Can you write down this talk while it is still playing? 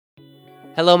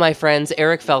Hello, my friends.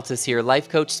 Eric Feltus here, life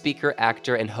coach, speaker,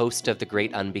 actor, and host of The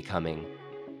Great Unbecoming.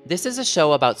 This is a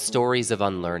show about stories of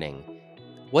unlearning.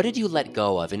 What did you let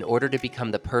go of in order to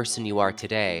become the person you are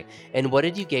today, and what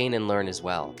did you gain and learn as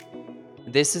well?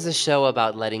 This is a show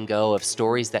about letting go of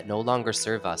stories that no longer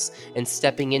serve us and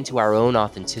stepping into our own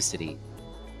authenticity.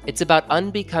 It's about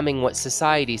unbecoming what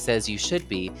society says you should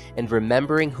be and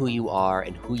remembering who you are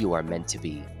and who you are meant to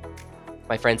be.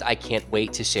 My friends, I can't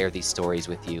wait to share these stories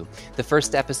with you. The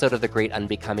first episode of The Great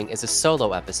Unbecoming is a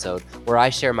solo episode where I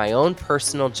share my own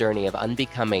personal journey of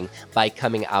unbecoming by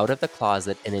coming out of the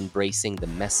closet and embracing the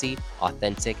messy,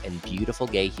 authentic, and beautiful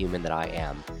gay human that I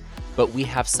am. But we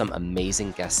have some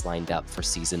amazing guests lined up for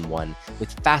season 1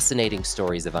 with fascinating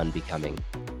stories of unbecoming.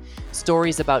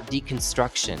 Stories about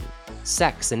deconstruction,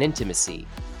 sex and intimacy,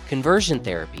 conversion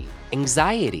therapy,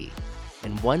 anxiety,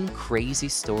 and one crazy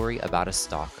story about a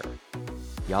stalker.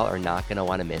 Y'all are not going to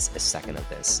want to miss a second of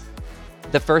this.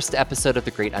 The first episode of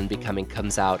The Great Unbecoming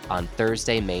comes out on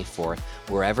Thursday, May 4th,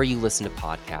 wherever you listen to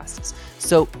podcasts.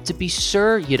 So to be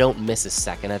sure you don't miss a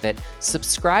second of it,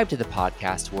 subscribe to the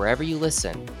podcast wherever you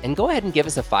listen, and go ahead and give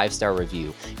us a 5-star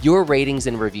review. Your ratings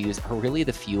and reviews are really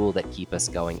the fuel that keep us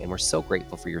going, and we're so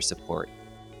grateful for your support.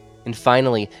 And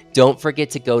finally, don't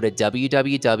forget to go to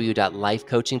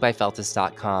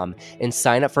www.lifecoachingbyfeltus.com and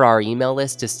sign up for our email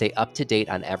list to stay up to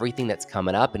date on everything that's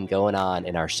coming up and going on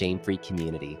in our shame-free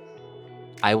community.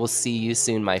 I will see you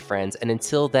soon, my friends. And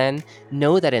until then,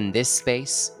 know that in this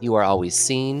space, you are always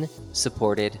seen,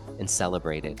 supported, and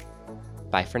celebrated.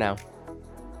 Bye for now.